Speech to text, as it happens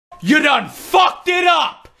You done fucked it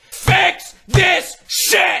up! Fix this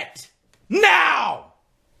shit! Now!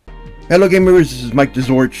 Hello gamers, this is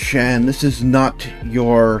TheZorch, and this is not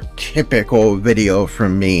your typical video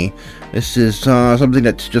from me. This is something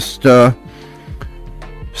that's just spur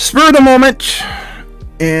of the moment,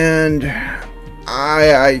 and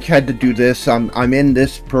I had to do this. I'm in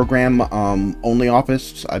this program only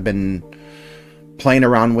office. I've been playing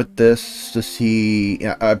around with this to see.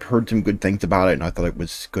 I've heard some good things about it, and I thought it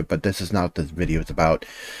was good, but this is not what this video is about.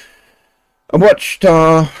 I watched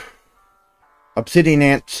Obsidian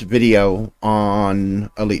Ant's video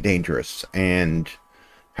on Elite Dangerous and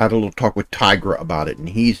had a little talk with Tygra about it, and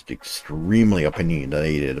he's extremely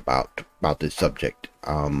opinionated about this subject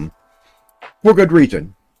for good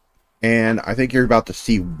reason, and I think you're about to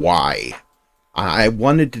see why. I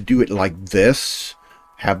wanted to do it like this,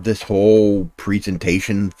 have this whole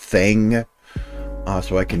presentation thing,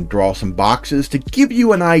 so I can draw some boxes to give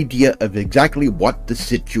you an idea of exactly what the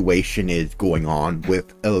situation is going on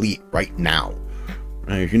with Elite right now.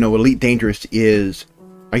 As you know, Elite Dangerous is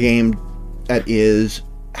a game that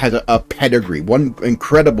has a pedigree, one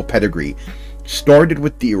incredible pedigree. Started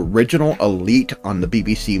with the original Elite on the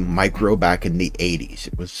BBC Micro back in the 80s.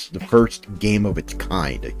 It was the first game of its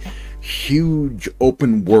kind. A huge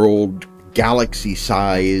open world,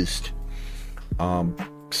 galaxy-sized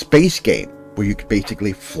space game where you could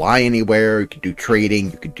basically fly anywhere, you could do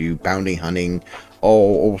trading, you could do bounty hunting,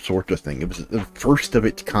 all sorts of things. It was the first of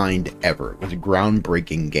its kind ever. It was a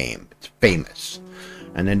groundbreaking game. It's famous.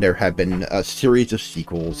 And then there have been a series of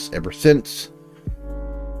sequels ever since.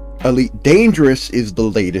 Elite Dangerous is the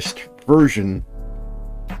latest version.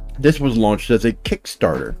 This was launched as a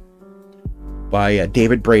Kickstarter by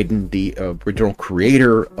David Braden, the original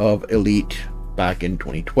creator of Elite, back in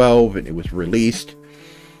 2012, and it was released.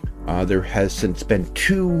 There has since been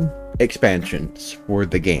 2 expansions for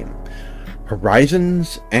the game,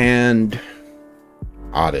 Horizons and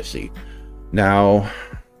Odyssey. Now,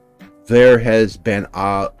 there has been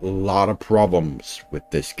a lot of problems with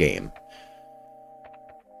this game.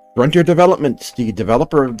 Frontier Developments, the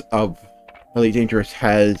developer of Elite Dangerous,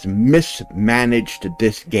 has mismanaged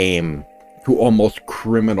this game to almost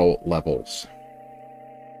criminal levels,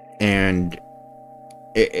 and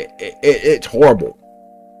it's horrible.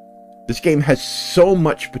 This game has so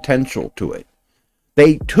much potential to it.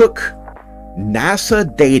 They took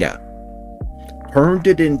NASA data, turned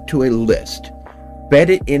it into a list, fed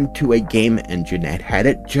it into a game engine, and had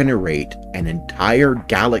it generate an entire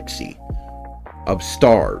galaxy of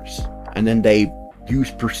stars, and then they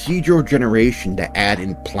used procedural generation to add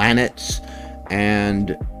in planets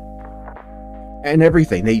and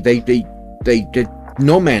everything. They did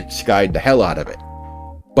No Man's Sky the hell out of it,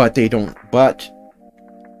 but they don't. But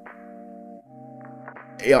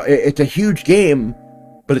yeah, it's a huge game,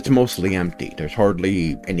 but it's mostly empty. There's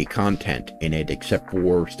hardly any content in it except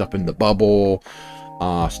for stuff in the bubble,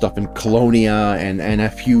 stuff in Colonia, and a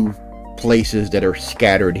few places that are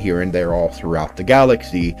scattered here and there all throughout the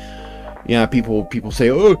galaxy. Yeah, people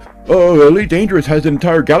say, oh, Elite Dangerous has an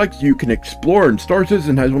entire galaxy you can explore, and Star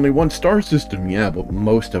Citizen has only one star system. Yeah, but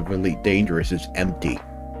most of Elite Dangerous is empty,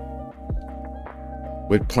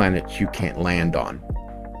 with planets you can't land on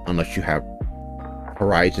unless you have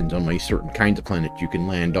Horizons. Only certain kinds of planets you can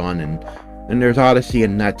land on, and there's Odyssey,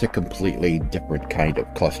 and that's a completely different kind of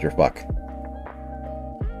clusterfuck.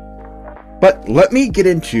 But let me get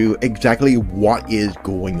into exactly what is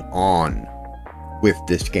going on with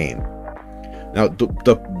this game. Now,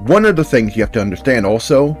 one of the things you have to understand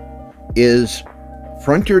also is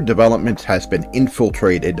Frontier Developments has been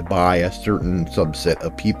infiltrated by a certain subset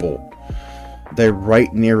of people. They're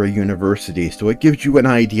right near a university, so it gives you an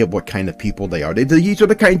idea of what kind of people they are. These are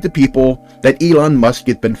the kinds of people that Elon Musk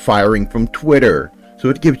has been firing from Twitter. So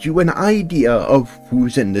it gives you an idea of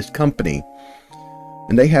who's in this company.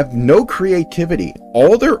 And they have no creativity.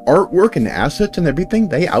 All their artwork and assets and everything,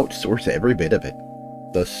 they outsource every bit of it.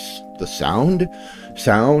 The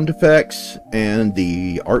sound effects, and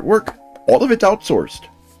the artwork, all of it's outsourced.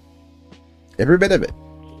 Every bit of it.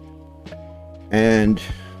 And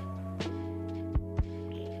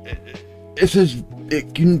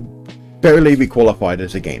it can barely be qualified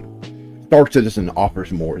as a game. Star Citizen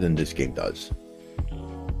offers more than this game does,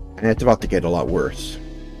 and it's about to get a lot worse.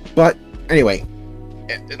 But anyway,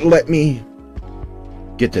 let me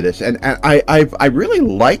get to this. And I really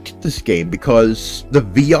liked this game because the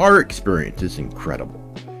VR experience is incredible.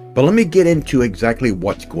 But let me get into exactly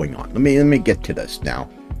what's going on. Let me get to this now.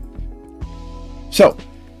 So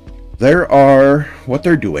what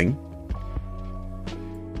they're doing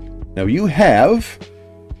now. You have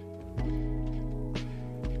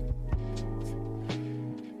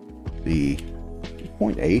the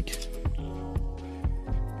 2.8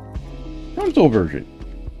 console version.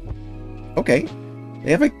 Okay,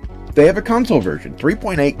 they have a console version,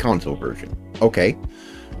 3.8 console version. Okay,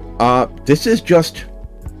 this is just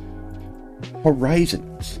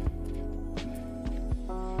Horizons.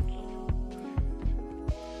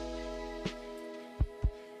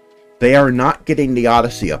 They are not getting the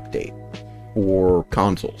Odyssey update for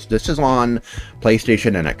consoles. This is on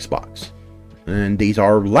PlayStation and Xbox. And these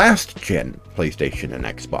are last-gen PlayStation and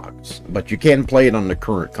Xbox. But you can play it on the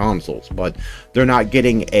current consoles. But they're not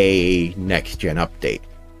getting a next-gen update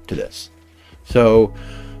to this. So,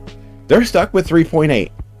 they're stuck with 3.8.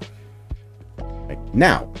 Right,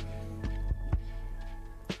 now,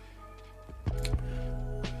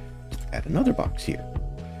 add another box here.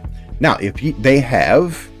 Now, if they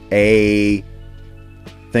have a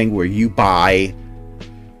thing where you buy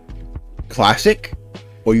classic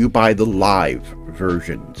or you buy the live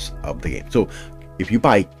versions of the game. So if you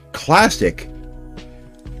buy classic,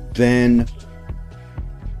 then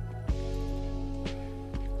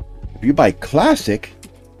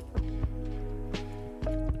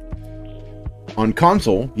on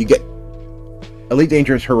console, you get Elite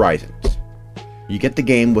Dangerous Horizons. You get the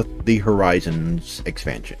game with the Horizons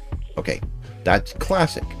expansion. Okay, that's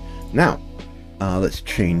classic. Now, let's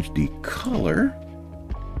change the color.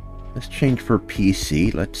 Let's change for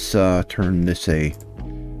PC. Let's turn this let's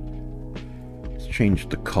change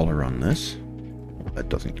the color on this. That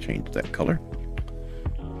doesn't change that color.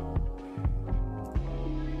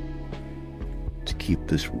 Let's keep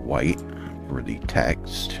this white for the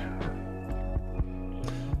text.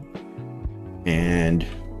 And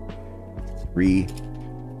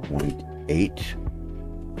 3.8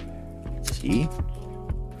 C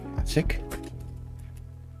classic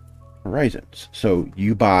Horizons. So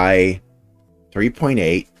you buy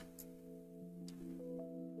 3.8,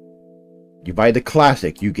 you buy the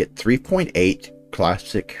classic, you get 3.8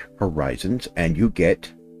 classic Horizons, and you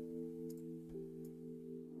get,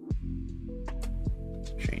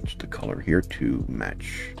 change the color here to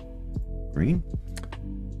match green,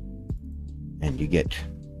 and you get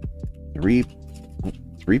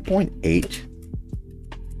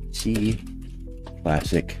 3.8 C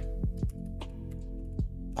classic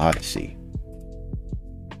Odyssey.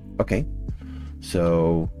 Okay,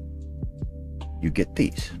 so you get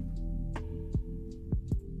these.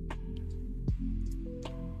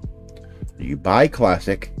 You buy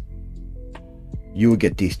classic, you will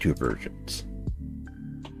get these two versions.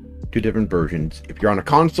 Two different versions. If you're on a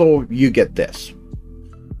console, you get this.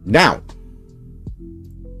 Now,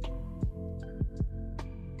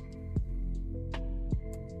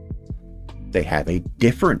 they have a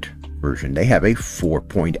different version. They have a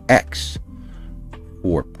 4.x.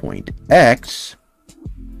 4.x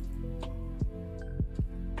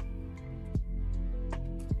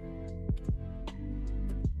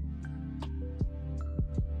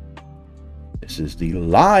this is the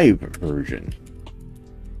live version.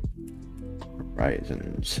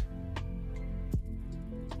 Horizons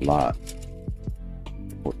Live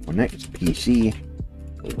 4.x PC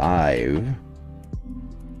Live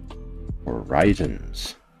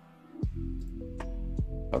Horizons.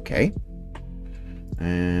 Okay,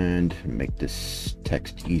 and make this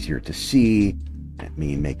text easier to see. Let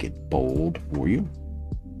me make it bold for you.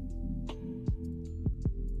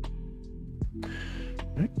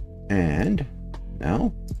 Right. And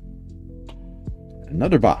now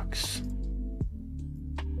another box.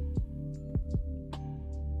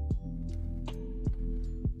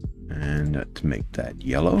 And let's make that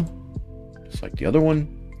yellow, just like the other one.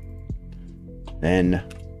 Then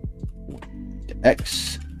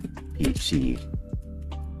X PC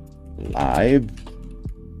Live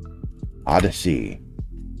Odyssey.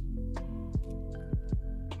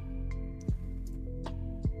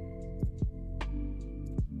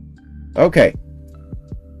 Okay.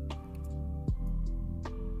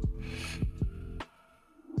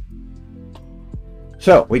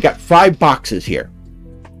 So we got 5 boxes here.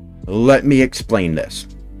 Let me explain this.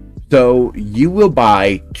 So you will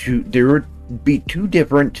buy there will be 2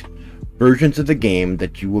 different versions of the game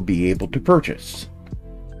that you will be able to purchase.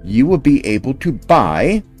 You will be able to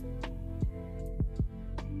buy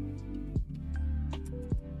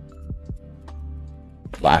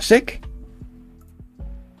classic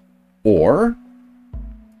or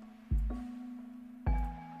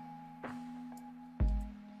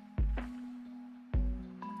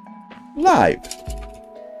live.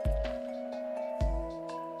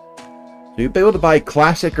 So you'll be able to buy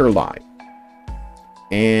classic or live.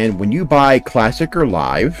 And when you buy classic or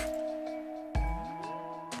live,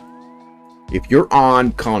 if you're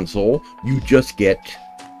on console, you just get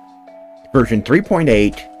version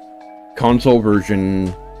 3.8, console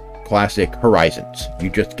version Classic Horizons. You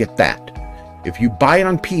just get that. If you buy it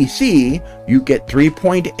on PC, you get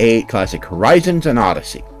 3.8 Classic Horizons and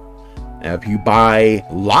Odyssey. Now, if you buy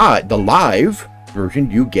the live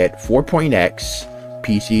version, you get 4.x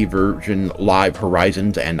PC version live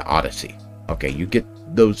Horizons and Odyssey. Okay, you get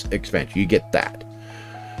those expansions. You get that.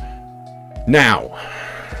 Now,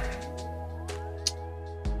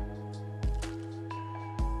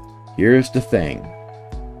 here's the thing.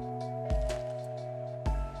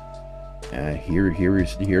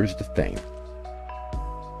 Here's the thing.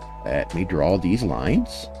 Let me draw these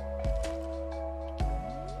lines.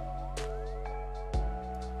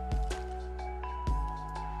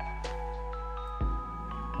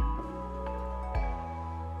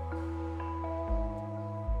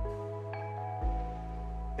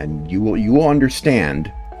 And you will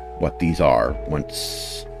understand what these are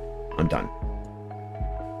once I'm done.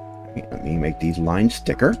 Let me make these lines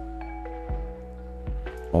thicker.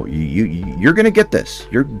 Oh, you're gonna get this.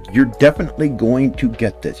 You're definitely going to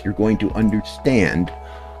get this. You're going to understand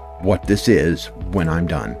what this is when I'm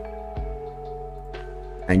done.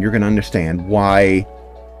 And you're gonna understand why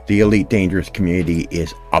the Elite Dangerous community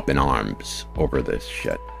is up in arms over this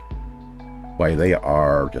shit. Why they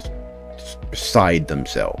are just beside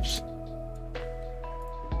themselves.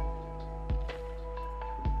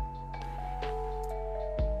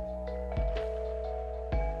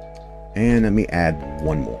 And let me add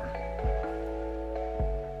one more.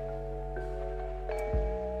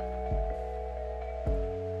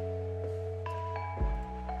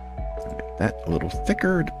 Make that a little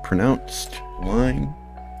thicker, pronounced line.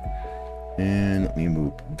 And let me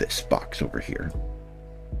move this box over here.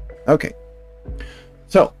 Okay.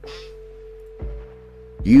 So,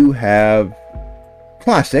 you have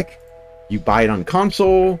Classic. You buy it on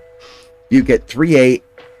console. You get 3.8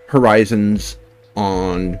 Horizons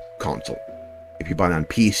on console. If you buy it on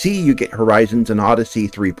PC, you get Horizons and Odyssey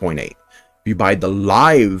 3.8. If you buy the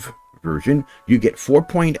live version, you get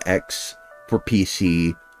 4.x for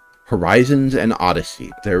PC, Horizons and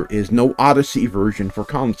Odyssey. There is no Odyssey version for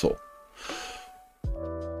console.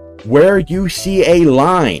 Where you see a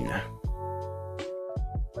line,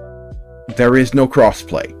 there is no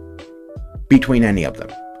crossplay between any of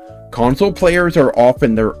them. Console players are off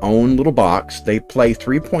in their own little box. They play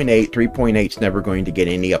 3.8. 3.8's never going to get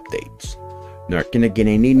any updates. Not going to get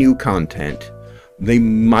any new content. They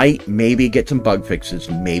might maybe get some bug fixes,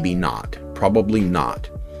 maybe not. Probably not.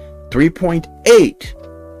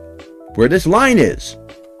 3.8, where this line is,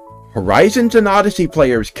 Horizons and Odyssey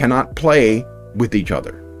players cannot play with each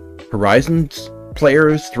other. Horizons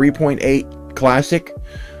players, 3.8 Classic,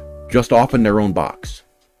 just off in their own box.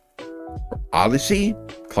 Odyssey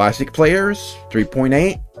Classic players,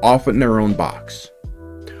 3.8, off in their own box.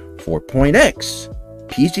 4.x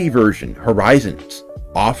PC version, Horizons,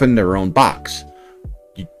 off in their own box.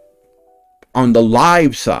 On the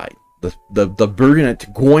live side, the version that's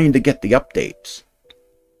going to get the updates,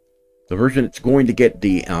 the version that's going to get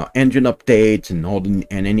the engine updates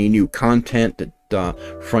and any new content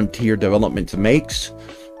that Frontier Developments makes,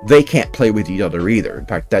 they can't play with each other either. In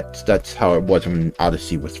fact, that's how it was when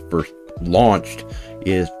Odyssey was first launched,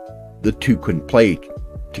 is the two couldn't play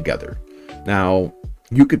together. Now,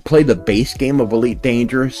 you could play the base game of Elite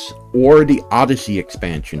Dangerous or the Odyssey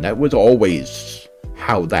expansion. That was always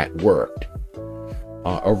how that worked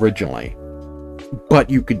originally. But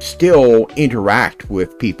you could still interact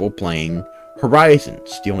with people playing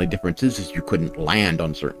Horizons. The only difference is you couldn't land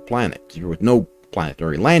on certain planets. There was no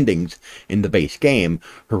planetary landings in the base game.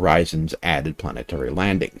 Horizons added planetary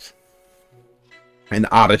landings. And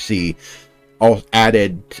Odyssey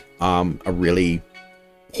added a really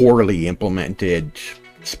poorly implemented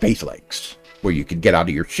space legs, where you could get out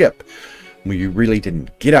of your ship. When you really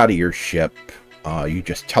didn't get out of your ship, you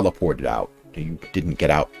just teleported out. You didn't get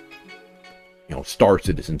out, Star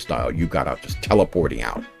Citizen style. You got out just teleporting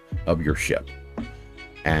out of your ship.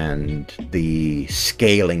 And the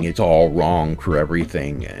scaling is all wrong for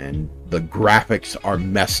everything, and the graphics are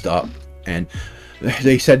messed up, and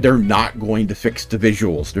they said they're not going to fix the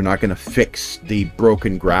visuals. They're not going to fix the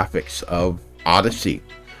broken graphics of Odyssey.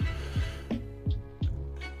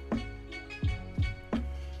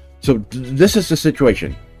 So this is the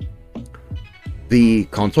situation. The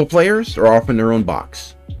console players are off in their own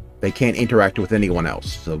box. They can't interact with anyone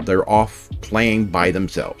else, so they're off playing by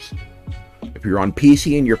themselves. If you're on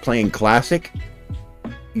PC and you're playing Classic,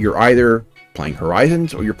 you're either playing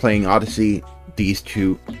Horizons or you're playing Odyssey. These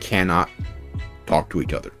two cannot talk to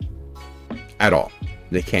each other at all.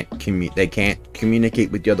 They can't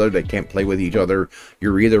communicate with each other. They can't play with each other.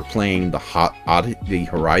 You're either playing the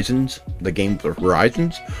Horizons, the game with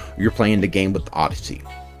Horizons, or you're playing the game with Odyssey.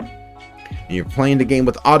 And you're playing the game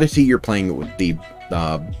with Odyssey. You're playing it with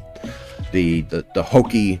the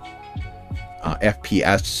hokey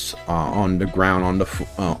FPS on the ground,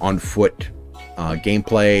 on foot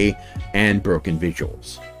gameplay and broken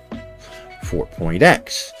visuals.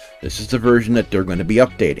 4.x. This is the version that they're going to be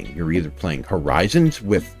updating. You're either playing Horizons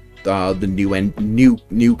with the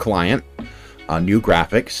new client, new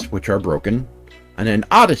graphics, which are broken, and then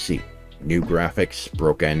Odyssey, new graphics,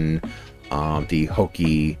 broken, the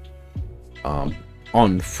hokey,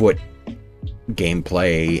 on foot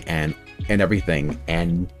gameplay and everything,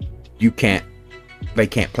 and they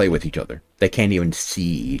can't play with each other. They can't even see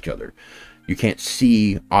each other. You can't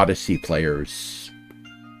see Odyssey players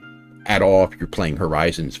at all if you're playing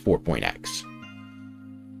Horizons 4.x.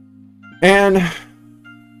 And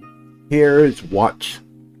here's what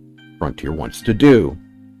Frontier wants to do.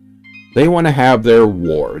 They want to have their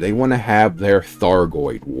war. They want to have their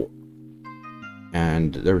Thargoid war.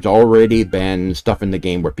 And there's already been stuff in the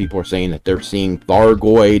game where people are saying that they're seeing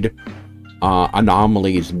Thargoid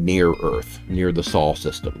anomalies near Earth, near the Sol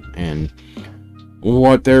system. And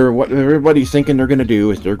what everybody's thinking they're going to do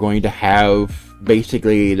is they're going to have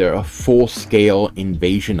basically a full-scale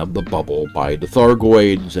invasion of the bubble by the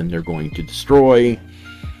Thargoids, and they're going to destroy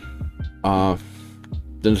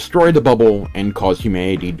the bubble and cause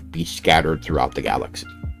humanity to be scattered throughout the galaxy.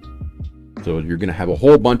 So you're going to have a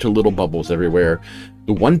whole bunch of little bubbles everywhere.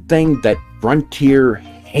 The one thing that Frontier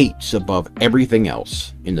hates above everything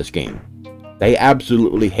else in this game, they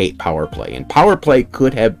absolutely hate power play. And power play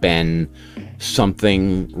could have been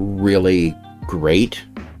something really great.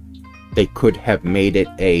 They could have made it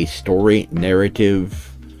a story narrative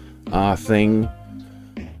thing,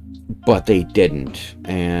 but they didn't.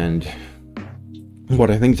 And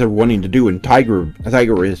what I think they're wanting to do, and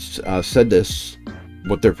Tygra has said this,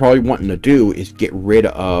 what they're probably wanting to do is get rid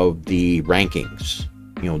of the rankings.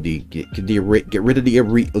 You know, get rid of the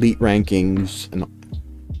elite rankings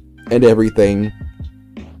and everything.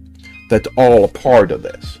 That's all a part of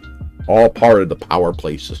this. All part of the power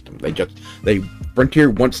play system. Frontier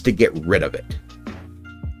wants to get rid of it.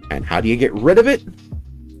 And how do you get rid of it?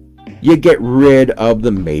 You get rid of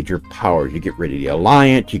the major powers. You get rid of the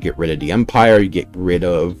Alliance, you get rid of the Empire, you get rid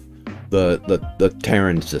of the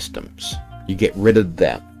Terran systems. You get rid of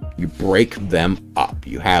them. You break them up.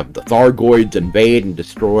 You have the Thargoids invade and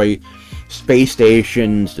destroy space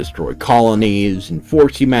stations, destroy colonies, and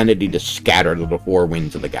force humanity to scatter to the four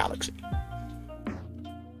winds of the galaxy.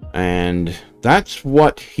 And that's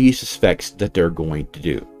what he suspects that they're going to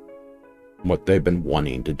do. What they've been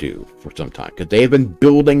wanting to do for some time. Because they've been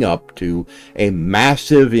building up to a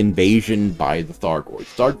massive invasion by the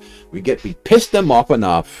Thargoids. We pissed them off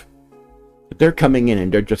enough that they're coming in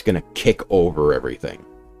and they're just going to kick over everything.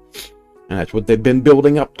 And that's what they've been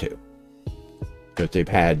building up to. Because they've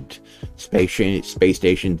had space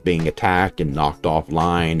stations being attacked and knocked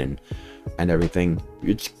offline and everything.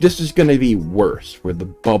 This is going to be worse, where the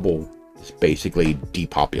bubble is basically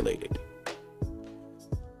depopulated.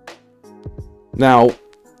 Now,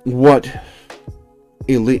 what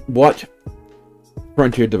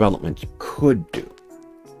Frontier Developments could do,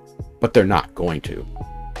 but they're not going to,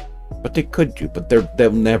 but they could do, but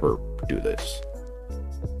they'll never do this,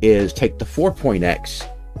 is take the 4.x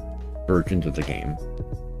versions of the game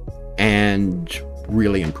and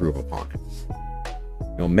really improve upon it.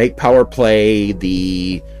 You know, make power play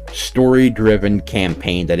the story-driven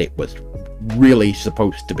campaign that it was really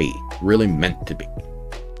supposed to be, really meant to be.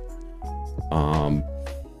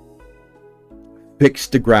 Fix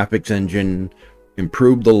the graphics engine,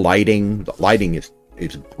 improve the lighting. The lighting is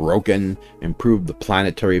broken. Improve the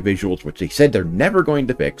planetary visuals, which they said they're never going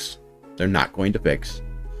to fix. They're not going to fix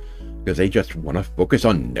because they just want to focus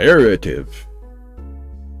on narrative.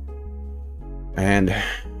 And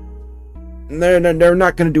they're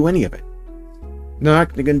not going to do any of it. They're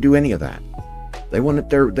not going to do any of that. They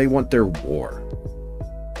want their war.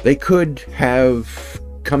 They could have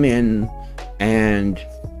come in and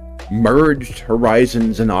merged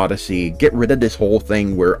Horizons and Odyssey, get rid of this whole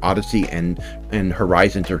thing where Odyssey and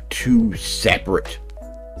Horizons are two separate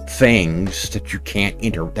things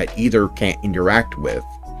that either can't interact with,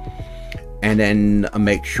 and then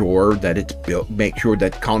make sure that it's built, make sure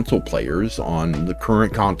that console players on the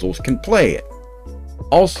current consoles can play it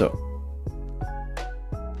also.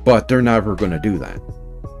 But they're never going to do that.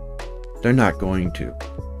 They're not going to.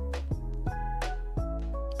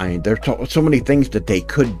 I mean, there's so many things that they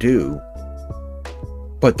could do,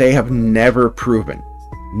 but they have never proven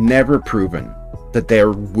that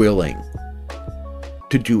they're willing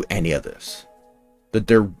to do any of this. That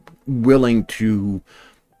they're willing to,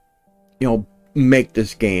 you know, make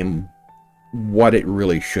this game what it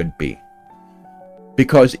really should be.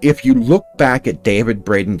 Because if you look back at David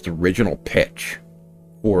Braden's original pitch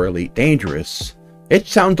for Elite Dangerous, it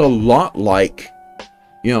sounds a lot like,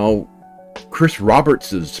 you know, Chris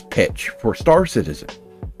Roberts' pitch for Star Citizen.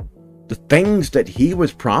 The things that he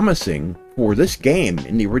was promising for this game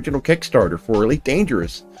in the original Kickstarter for Elite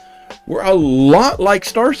Dangerous were a lot like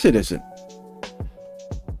Star Citizen.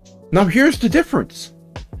 Now here's the difference.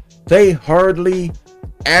 They hardly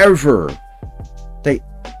ever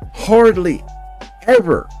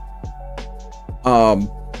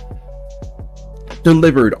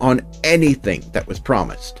delivered on anything that was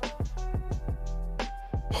promised.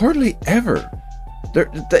 Hardly ever.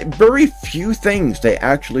 Very few things they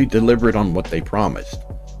actually delivered on what they promised.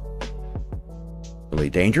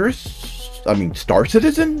 Elite Dangerous? I mean, Star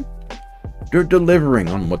Citizen? They're delivering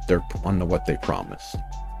on what they promised.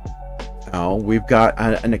 Now we've got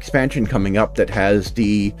an expansion coming up that has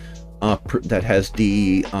the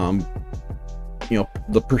you know,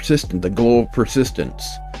 the global persistence.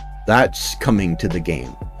 That's coming to the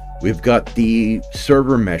game. We've got the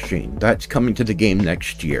server meshing. That's coming to the game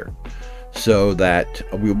next year. So that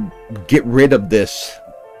we'll get rid of this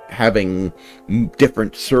having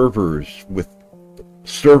different servers with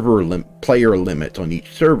player limits on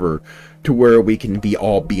each server, to where we can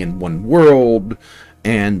all be in one world,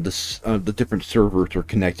 and the different servers are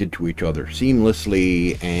connected to each other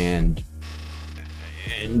seamlessly, and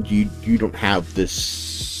you don't have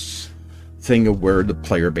this thing of where the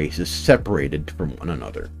player base is separated from one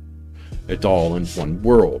another. It's all in one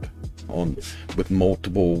world, with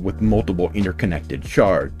multiple interconnected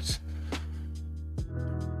shards.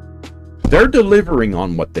 They're delivering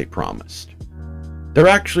on what they promised. They're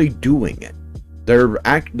actually doing it. They're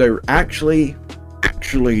actually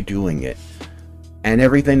doing it. And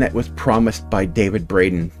everything that was promised by David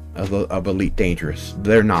Braden of Elite Dangerous,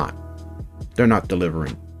 they're not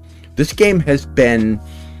delivering. This game has been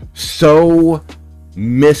so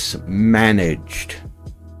mismanaged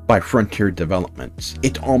by Frontier Developments.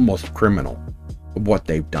 It's almost criminal what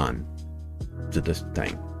they've done to this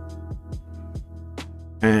thing.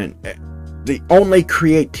 And the only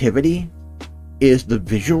creativity is the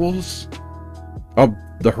visuals of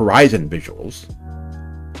the Horizon visuals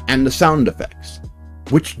and the sound effects,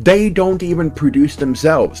 which they don't even produce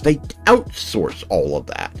themselves. They outsource all of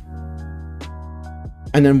that.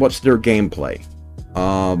 And then what's their gameplay?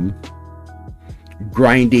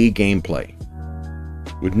 Grindy gameplay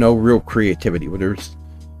with no real creativity, where there's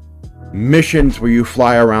missions where you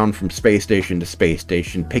fly around from space station to space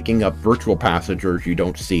station, picking up virtual passengers you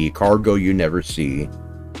don't see, cargo you never see,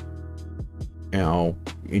 you know,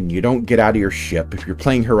 and you don't get out of your ship. If you're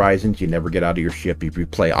playing Horizons, you never get out of your ship. If you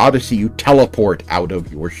play Odyssey, you teleport out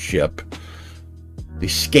of your ship. The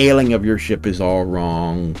scaling of your ship is all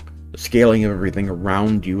wrong. The scaling of everything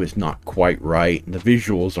around you is not quite right, and the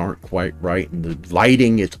visuals aren't quite right, and the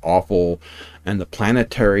lighting is awful, and the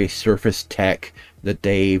planetary surface tech that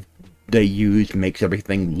they use makes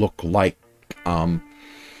everything look like, you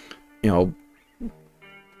know,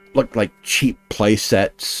 look like cheap play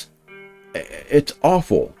sets. It's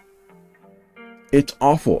awful. It's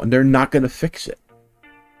awful, and they're not going to fix it.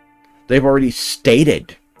 They've already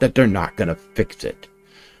stated that they're not going to fix it.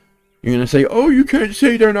 You're going to say, oh, you can't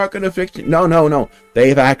say they're not going to fix it. No, no, no.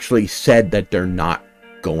 They've actually said that they're not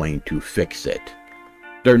going to fix it.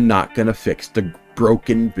 They're not going to fix the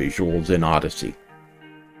broken visuals in Odyssey.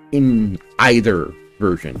 In either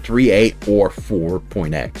version, 3.8 or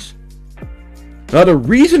 4.x. Now, the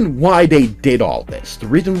reason why they did all this, the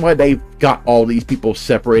reason why they've got all these people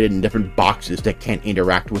separated in different boxes that can't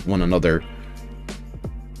interact with one another,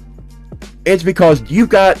 is because you've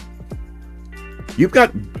got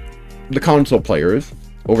the console players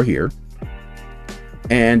over here,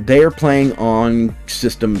 and they are playing on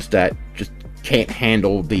systems that just can't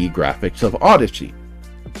handle the graphics of Odyssey,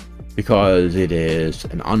 because it is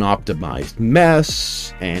an unoptimized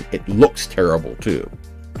mess, and it looks terrible too.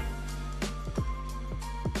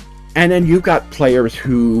 And then you've got players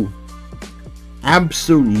who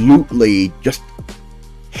absolutely just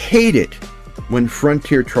hate it when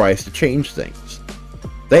Frontier tries to change things.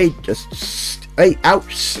 They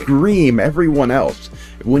outscream everyone else.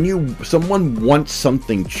 When someone wants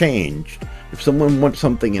something changed, if someone wants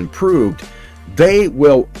something improved, they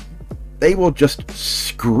will just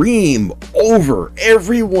scream over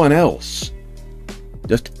everyone else.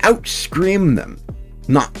 Just outscream them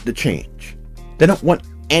not to change. They don't want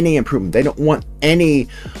any improvement. They don't want any,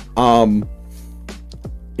 you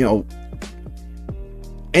know,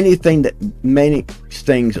 anything that makes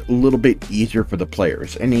things a little bit easier for the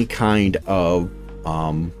players. Any kind of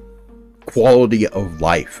quality of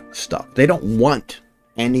life stuff. They don't want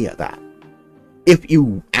any of that. If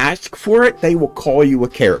you ask for it, they will call you a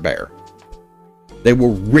Care Bear. They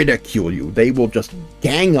will ridicule you. They will just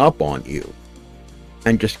gang up on you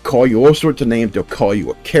and just call you all sorts of names. They'll call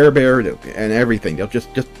you a Care Bear and everything. They'll just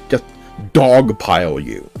dogpile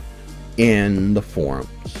you in the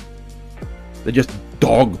forums. They just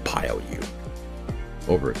dogpile you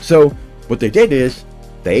over it. So what they did is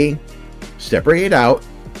they separated out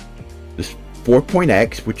this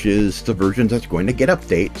 4.x, which is the version that's going to get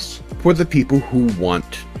updates, for the people who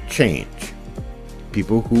want change.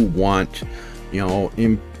 People who want, you know,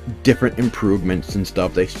 different improvements and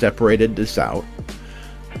stuff. They separated this out.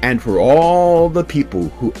 And for all the people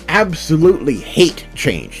who absolutely hate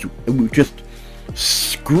change, who just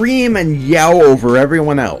scream and yell over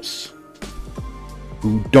everyone else,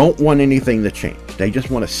 who don't want anything to change, they just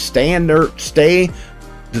want to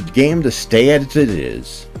the game to stay as it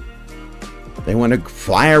is. They want to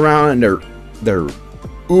fly around in their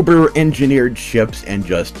uber engineered ships and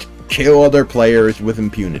just kill other players with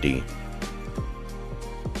impunity.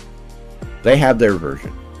 They have their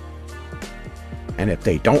version. And if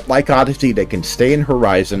they don't like Odyssey, they can stay in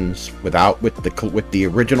Horizons with the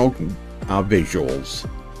original visuals.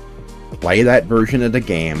 Play that version of the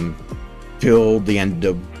game till the end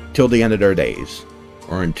of their days,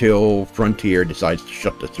 or until Frontier decides to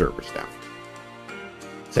shut the servers down.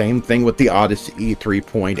 Same thing with the Odyssey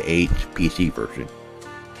 3.8 PC version.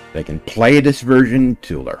 They can play this version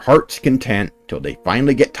till their heart's content, till they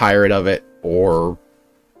finally get tired of it, or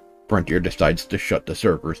Frontier decides to shut the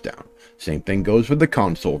servers down. Same thing goes with the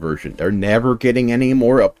console version. They're never getting any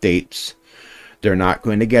more updates. They're not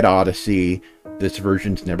going to get Odyssey. This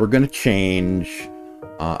version's never going to change.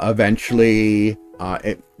 Eventually,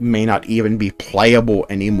 it may not even be playable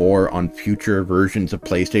anymore on future versions of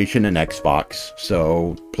PlayStation and Xbox.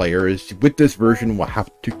 So players with this version will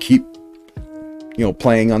have to keep, you know,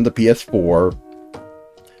 playing on the PS4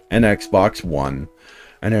 and Xbox One.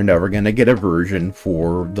 And they're never going to get a version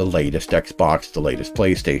for the latest Xbox, the latest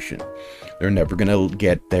PlayStation. They're never going to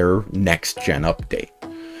get their next-gen update.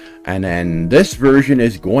 And then this version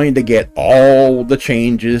is going to get all the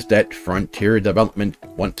changes that Frontier Development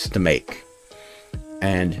wants to make.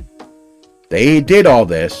 And they did all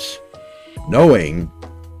this knowing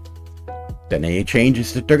that any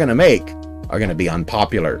changes that they're going to make are going to be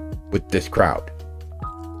unpopular with this crowd.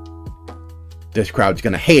 This crowd's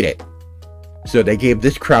going to hate it. So they gave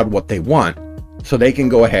this crowd what they want, so they can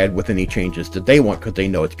go ahead with any changes that they want, because they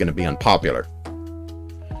know it's going to be unpopular.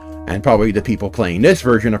 And probably the people playing this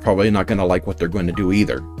version are probably not going to like what they're going to do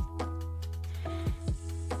either.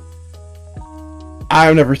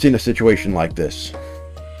 I've never seen a situation like this,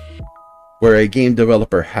 where a game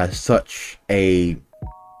developer has such a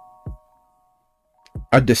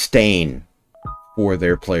disdain for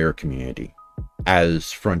their player community,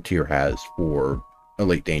 as Frontier has for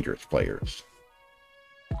Elite Dangerous players.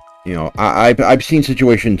 You know, I've seen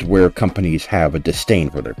situations where companies have a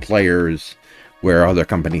disdain for their players, where other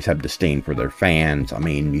companies have disdain for their fans. I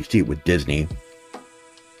mean, you see it with Disney.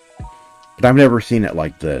 But I've never seen it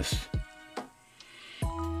like this.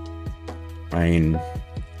 I mean,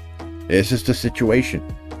 it's just a situation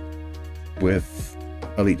with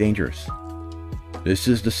Elite Dangerous. This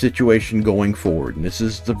is the situation going forward. And this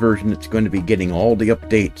is the version that's going to be getting all the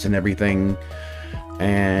updates and everything.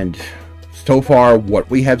 And so far, what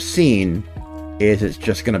we have seen is it's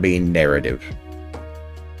just going to be narrative.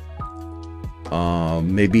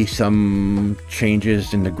 Maybe some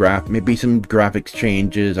changes in the maybe some graphics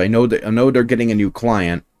changes. I know they're getting a new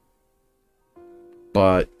client,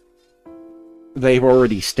 but they've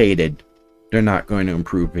already stated they're not going to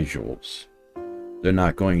improve visuals. They're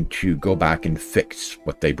not going to go back and fix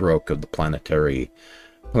what they broke of the planetary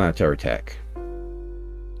tech.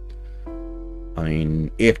 I mean,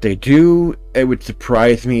 if they do, it would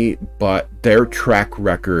surprise me, but their track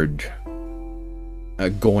record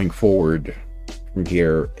going forward from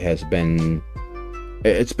here has been,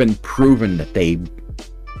 it's been proven that they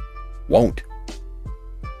won't.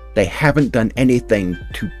 They haven't done anything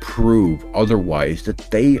to prove otherwise that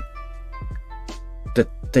they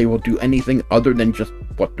will do anything other than just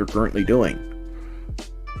what they're currently doing.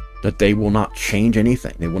 That they will not change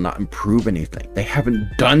anything. They will not improve anything. They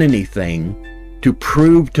haven't done anything to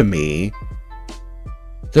prove to me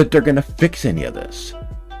that they're gonna fix any of this.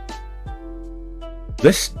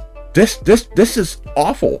 This is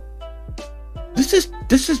awful. This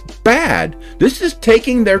is bad. This is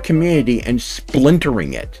taking their community and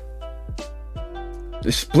splintering it.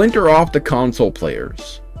 They splinter off the console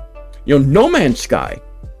players. You know, No Man's Sky.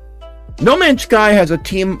 No Man's Sky has a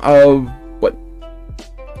team of, what?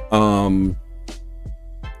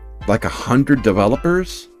 Like 100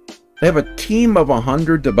 developers? They have a team of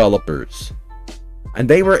 100 developers. And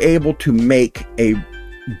they were able to make a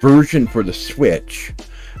version for the Switch,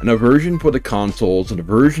 and a version for the consoles, and a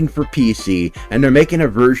version for PC, and they're making a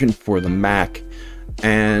version for the Mac,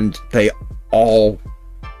 and they all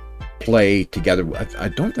play together. I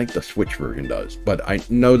don't think the Switch version does, but I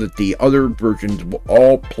know that the other versions will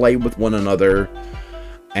all play with one another,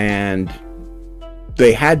 and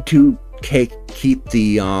they had to keep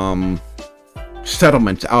the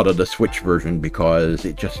settlements out of the Switch version because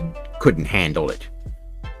it just couldn't handle it.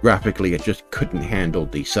 Graphically, it just couldn't handle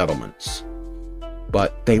the settlements.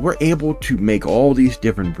 But they were able to make all these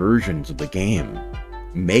different versions of the game,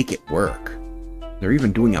 make it work. They're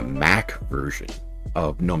even doing a Mac version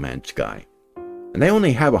of No Man's Sky. And they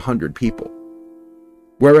only have 100 people.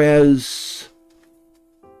 Whereas,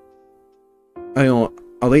 you know,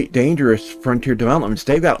 Elite Dangerous Frontier Developments,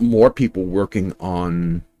 they've got more people working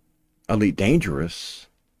on Elite Dangerous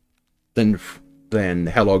than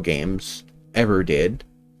Hello Games ever did.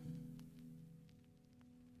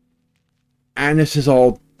 And this is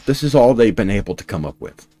all they've been able to come up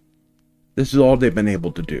with. This is all they've been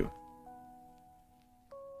able to do.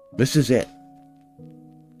 This is it.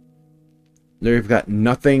 They've got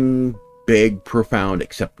nothing big, profound,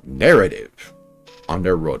 except narrative on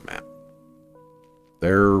their roadmap.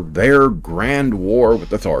 Their grand war with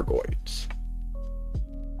the Thargoids.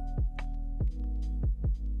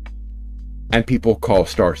 And people call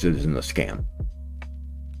Star Citizen a scam.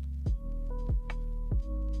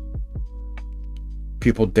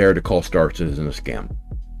 People dare to call Star Citizen a scam.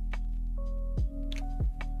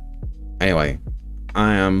 Anyway,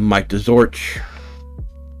 I am Mike TheZorch.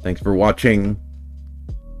 Thanks for watching.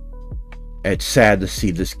 It's sad to see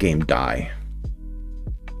this game die.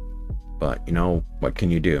 But, you know, what can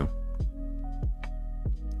you do?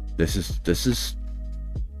 This is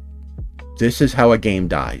how a game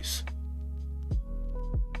dies.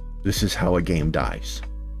 This is how a game dies.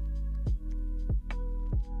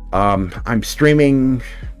 I'm streaming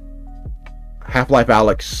Half-Life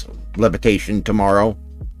Alyx Levitation tomorrow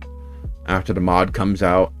after the mod comes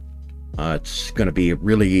out. It's going to be a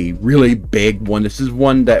really, really big one. This is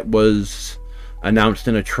one that was announced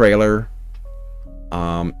in a trailer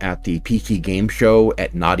at the PC Game Show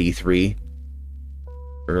at Not E3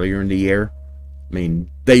 earlier in the year. I mean,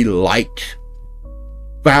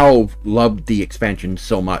 Valve loved the expansion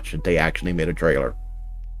so much that they actually made a trailer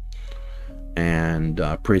and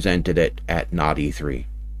presented it at Not E3.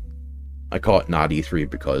 I call it Not E3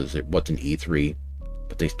 because it wasn't E3,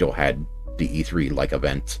 but they still had the E3-like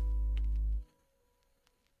events.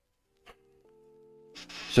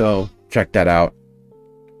 So, check that out.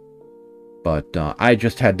 But I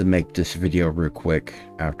just had to make this video real quick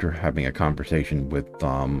after having a conversation with,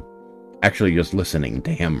 actually just listening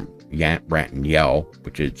to him rant and yell,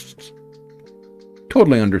 which is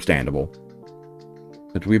totally understandable.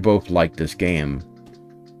 Because we both like this game.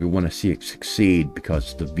 We want to see it succeed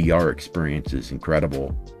because the VR experience is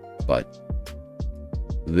incredible. But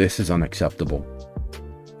this is unacceptable.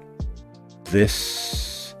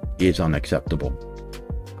 This is unacceptable.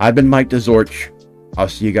 I've been Mike TheZorch. I'll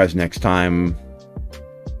see you guys next time.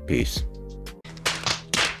 Peace.